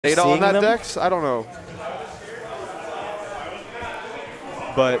data on that Dex? I don't know.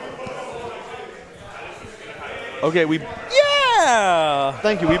 But okay, yeah.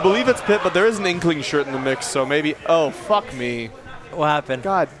 Thank you. We believe it's Pit, but there is an Inkling shirt in the mix, so maybe. Oh, fuck me. What happened?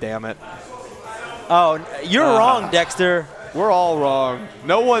 God damn it. Oh, you're wrong, Dexter. We're all wrong.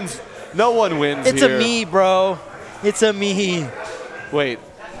 No one wins it's here. A me, bro. It's a me. Wait.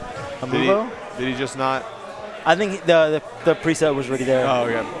 Did he just not? I think the preset was already there. Oh,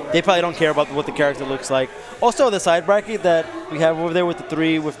 yeah. They probably don't care about what the character looks like. Also, the side bracket that we have over there with the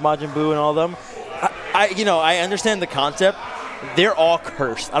 3 with Majin Buu and all of them, I understand the concept. They're all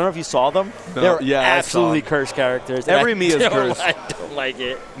cursed. I don't know if you saw them. No, They're absolutely cursed characters. Every me is cursed. I don't like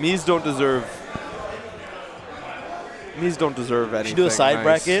it. Mies don't deserve anything. We should do a side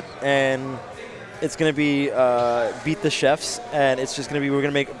bracket, and it's going to be Beat the Chefs, and it's just going to be, we're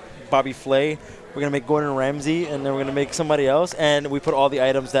going to make Bobby Flay, we're going to make Gordon Ramsay, and then we're going to make somebody else, and we put all the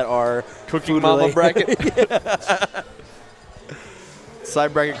items that are Cooking Mama bracket.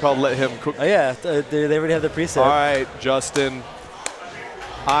 Side bracket called Let Him Cook. Oh, yeah, they already have the preset. All right, Justin.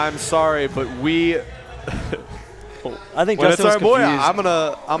 I'm sorry, but we. I think when Justin it's our was boy, confused.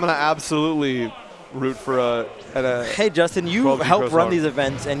 I'm gonna absolutely root for a Hey, Justin, you help run these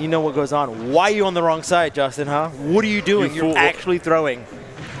events, and you know what goes on. Why are you on the wrong side, Justin, huh? What are you doing? You're actually throwing.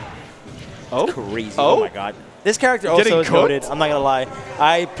 Oh. Crazy. Oh, my God. This character also is goated. I'm not going to lie.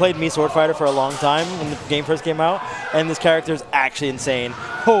 I played Mii Sword Fighter for a long time when the game first came out, and this character is actually insane.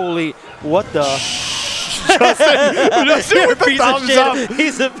 Holy, what the? Justin with the thumbs up.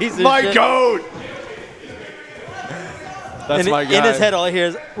 He's a piece of shit. My goat. That's my guy. In his head, all I hear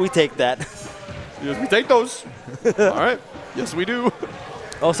is, we take that. Yes, we take those. All right. Yes, we do.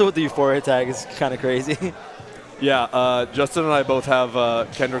 Also with the Euphoria tag is kind of crazy. Yeah, Justin and I both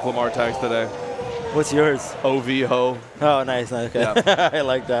have Kendrick Lamar tags today. What's yours? OV Ho. Oh, nice. Okay. Yeah. I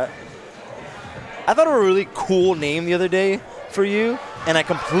like that. I thought of a really cool name the other day for you, and I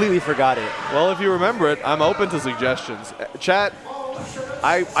completely forgot it. Well, if you remember it, I'm open to suggestions. Chat,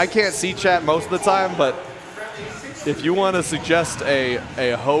 I can't see chat most of the time, but if you want to suggest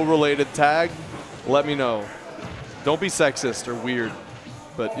a Ho-related tag, let me know. Don't be sexist or weird,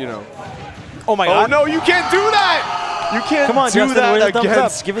 but, you know. Oh, my God. Oh, no, you can't do that! You can't Come on, do Justin, that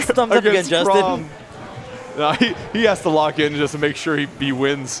against. Give us the thumbs up again, Justin. Chrom. No, he has to lock in just to make sure he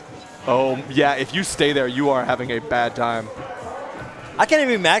wins. Oh, yeah, if you stay there, you are having a bad time. I can't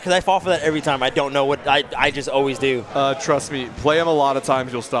even be mad because I fall for that every time. I don't know what I just always do. Trust me, play him a lot of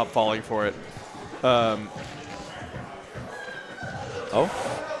times, you'll stop falling for it.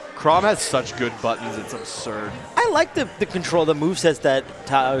 Chrom has such good buttons, it's absurd. I like the control, the movesets that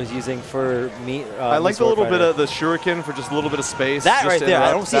Taiyo is using for me. I like the little bit of the shuriken for just a little bit of space. That right there,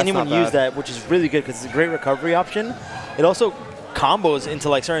 I don't see anyone use that, which is really good because it's a great recovery option. It also combos into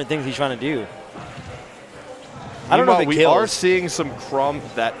like certain things he's trying to do. I don't know if it kills. We are seeing some Chrom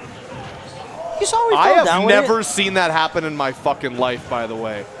that... You saw we I fell down have with never seen that happen in my fucking life, by the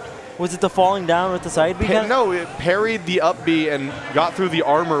way. Was it the falling down with the side B? No, it parried the up B and got through the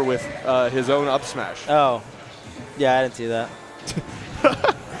armor with his own up smash. Oh. Yeah, I didn't see that.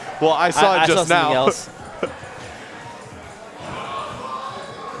 Well, I saw it just now. I saw something else.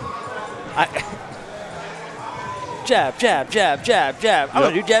 Jab, jab, jab, jab, jab. I'm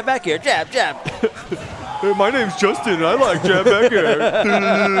going to do jab back here. Jab, jab. Hey, my name's Justin, and I like jab back here.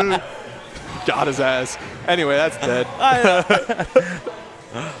 Got his ass. Anyway, that's dead.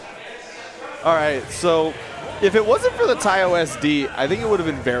 All right, so if it wasn't for the Taiyo SD, I think it would have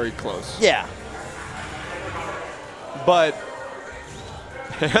been very close. Yeah. But,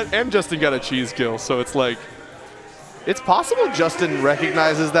 and Justin got a cheese kill, so it's like, it's possible Justin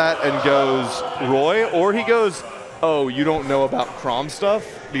recognizes that and goes Roy, or he goes, oh, you don't know about Chrom stuff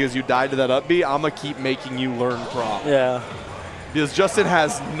because you died to that up B? I'm going to keep making you learn Chrom. Yeah. Because Justin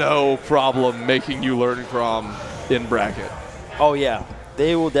has no problem making you learn Chrom in bracket. Oh, yeah.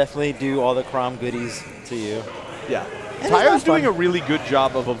 They will definitely do all the Chrom goodies to you. Yeah. Taiyo's doing a really good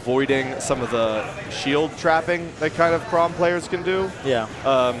job of avoiding some of the shield trapping that kind of Chrom players can do. Yeah.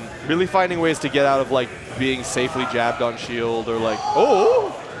 Really finding ways to get out of like being safely jabbed on shield or like,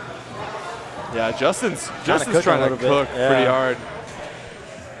 oh! Yeah, Justin's trying to cook pretty hard.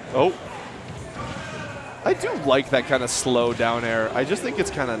 Oh. I do like that kind of slow down air. I just think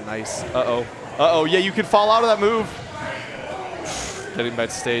it's kind of nice. Uh-oh. Uh-oh, yeah, you can fall out of that move. Getting back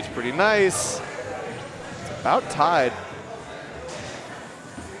to stage, pretty nice. It's about tied.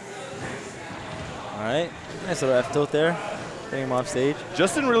 All right, nice little F tilt there. Getting him off stage.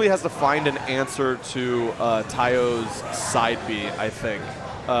 Justin really has to find an answer to Taiyo's side B, I think.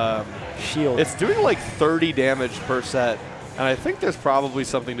 Shield. It's doing like 30 damage per set And I think there's probably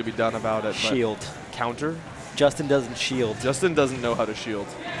something to be done about it. Shield. Counter? Justin doesn't shield. Justin doesn't know how to shield.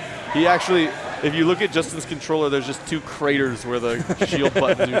 He actually, if you look at Justin's controller, there's just 2 craters where the shield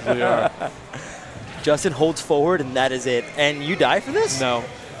buttons usually are. Justin holds forward, and that is it. And you die for this? No.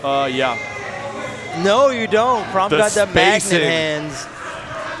 Yeah. No, you don't. Chrom got the magnet hands.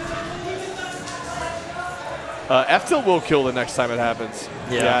 F-tilt will kill the next time it happens.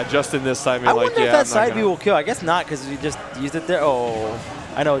 Yeah, Justin this time, you're I like, wonder if that side B will kill. I guess not, because you just used it there. Oh,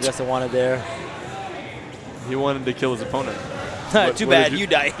 I know what Justin wanted there. He wanted to kill his opponent. Too bad, you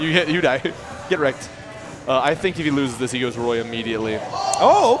die. You die. Get wrecked. I think if he loses this, he goes Roy immediately.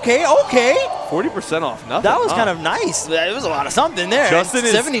 Oh, okay. 40% off, nothing. That was kind of nice. It was a lot of something there. Justin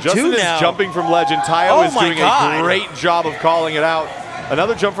is 72 now. Jumping from ledge, and Taiyo is doing a great job of calling it out.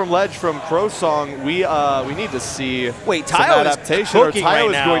 Another jump from ledge from Crowsong. We need to see some adaptation. Taiyo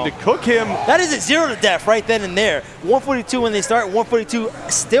is going to cook him. That is a 0 to death right then and there. 142 when they start, 142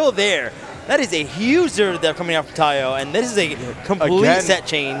 still there. That is a huge 0 to death coming out from Taiyo, and this is a complete set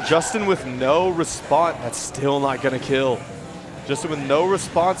change. Justin with no response. That's still not going to kill. Justin with no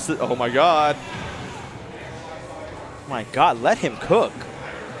response. Oh, my God. My God, let him cook.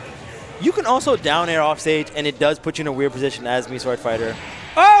 You can also down air off stage, and it does put you in a weird position as Mii Sword Fighter.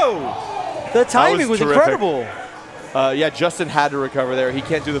 Oh! The timing was incredible. Yeah, Justin had to recover there. He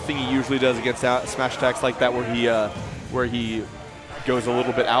can't do the thing he usually does against smash attacks like that where he goes a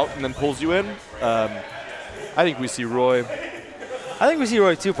little bit out and then pulls you in. I think we see Roy. I think we see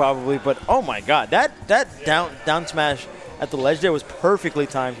Roy too, probably. But oh my God, that down smash at the ledge there was perfectly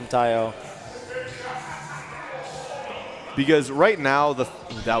timed from Taiyo. Because right now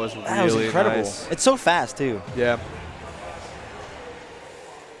that was really incredible. Nice. It's so fast too. Yeah.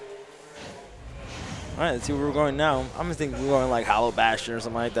 All right, let's see where we're going now. I'm gonna think we're going like Hollow Bastion or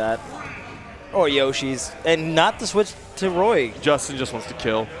something like that. Or Yoshi's, and not to switch to Roy. Justin just wants to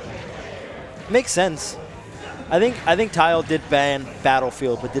kill. Makes sense. I think Taiyo did ban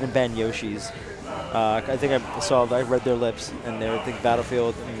Battlefield, but didn't ban Yoshi's. I think I read their lips, and they would think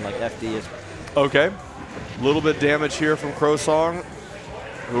Battlefield and like FD is. Okay, a little bit damage here from Crowsong.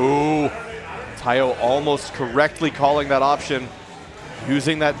 Ooh, Taiyo almost correctly calling that option,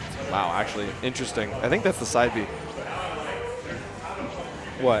 using that. Wow, actually interesting. I think that's the side B.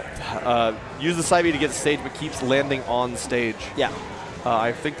 What? Use the side B to get to stage, but keeps landing on stage. Yeah.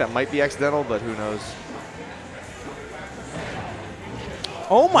 I think that might be accidental, but who knows?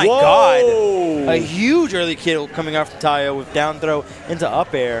 Oh my God! A huge early kill coming out from Taiyo with down throw into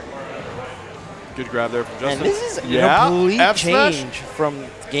up air. Good grab there from Justin. And this is a complete change from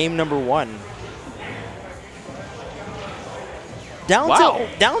game number 1.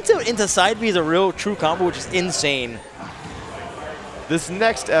 Down tilt into side B is a real true combo, which is insane. This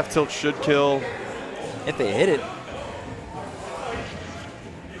next F tilt should kill. If they hit it.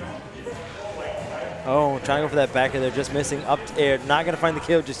 Oh, trying to go for that back air. They're just missing up air. Not going to find the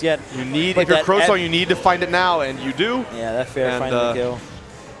kill just yet. You need, if you're Crowsong, you need to find it now, and you do. Yeah, that fair finding the kill.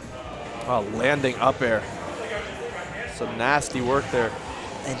 Oh, landing up air. Some nasty work there.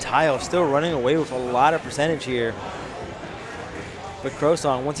 And Taiyo still running away with a lot of percentage here. But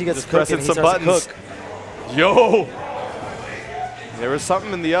Crowsong, once he gets cooking, he starts to cook. Yo! There was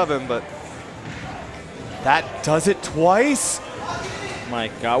something in the oven, but that does it twice? My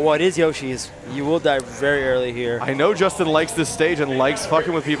God, well, it is Yoshi's. You will die very early here. I know Justin likes this stage and likes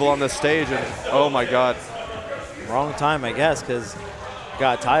fucking with people on this stage, and oh my God. Wrong time, I guess, because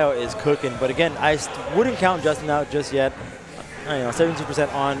God, Taiyo is cooking. But again, I wouldn't count Justin out just yet. I know,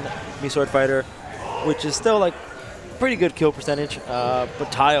 72% on Mii Sword Fighter, which is still like pretty good kill percentage.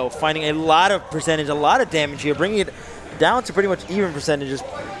 But Taiyo finding a lot of percentage, a lot of damage here, bringing it down to pretty much even percentages.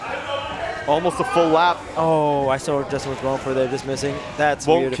 Almost a full lap. Oh, I saw what Justin was going for there, just missing. That's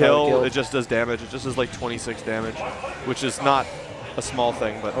won't weird. Kill. It just does damage. It just does like 26 damage, which is not a small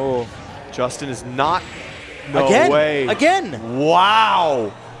thing. But Justin is not. No way. Again.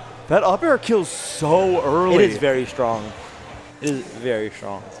 Wow. That up air kills so early. It is very strong. It is very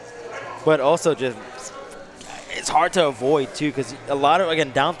strong. But also just, it's hard to avoid too, because a lot of,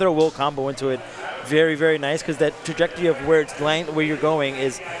 again, down throw will combo into it. Very, very nice, because that trajectory of where you're going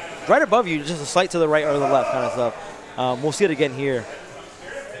is right above you, just a slight to the right or the left kind of stuff. We'll see it again here.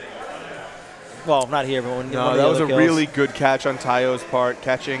 Well, not here, but when that was a really good catch on Taiyo's part,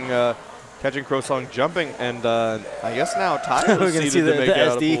 catching Crowsong jumping, and I guess now Taiyo's seated to make it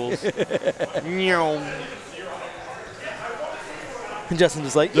out of pools. Justin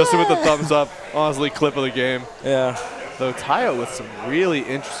just like, Justin with the thumbs up. Honestly, clip of the game. Yeah. Though Taiyo with some really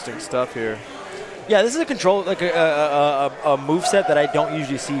interesting stuff here. Yeah, this is a control, like a moveset that I don't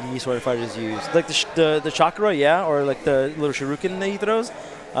usually see Mii Sword fighters use. Like the chakra, yeah, or like the little shuriken that he throws.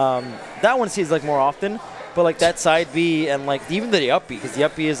 That one sees like more often. But like that side B and like even the up B, because the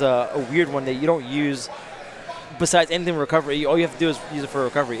up B is a weird one that you don't use besides anything recovery. All you have to do is use it for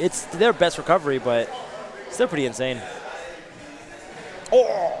recovery. It's their best recovery, but still pretty insane.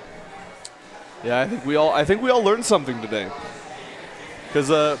 Oh. Yeah, I think we all learned something today. Because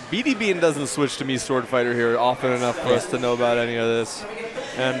BD Bean doesn't switch to Mii Sword Fighter here often enough for us to know about any of this.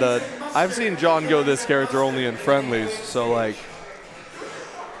 And I've seen John go this character only in friendlies, so like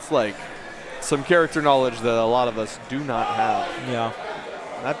it's like some character knowledge that a lot of us do not have. Yeah.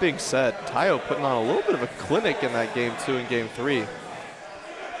 That being said, Taiyo putting on a little bit of a clinic in that game 2 and game 3.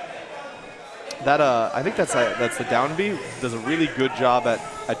 That I think that's the down B does a really good job at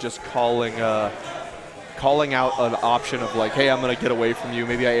just calling out an option of like, hey, I'm gonna get away from you.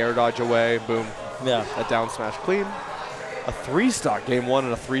 Maybe I air dodge away. Boom. Yeah. That down smash clean. A 3-stock game 1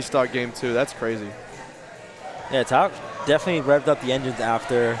 and a 3-stock game 2. That's crazy. Yeah, Taiyo definitely revved up the engines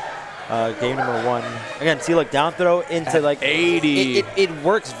after game number 1. Again, see, like down throw into at like 80. It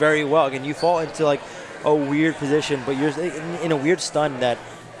works very well. Again, you fall into like a weird position, but you're in a weird stun that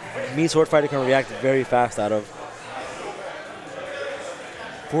Mii Sword Fighter can react very fast out of.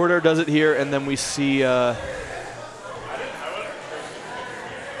 Porter does it here, and then we see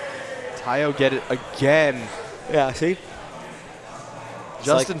Taiyo get it again. Yeah, see?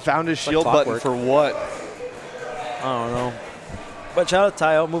 Justin found his shield button for what? I don't know. But shout out to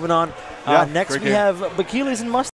Taiyo. Moving on. Yeah, next we have Bakilis and Mustang.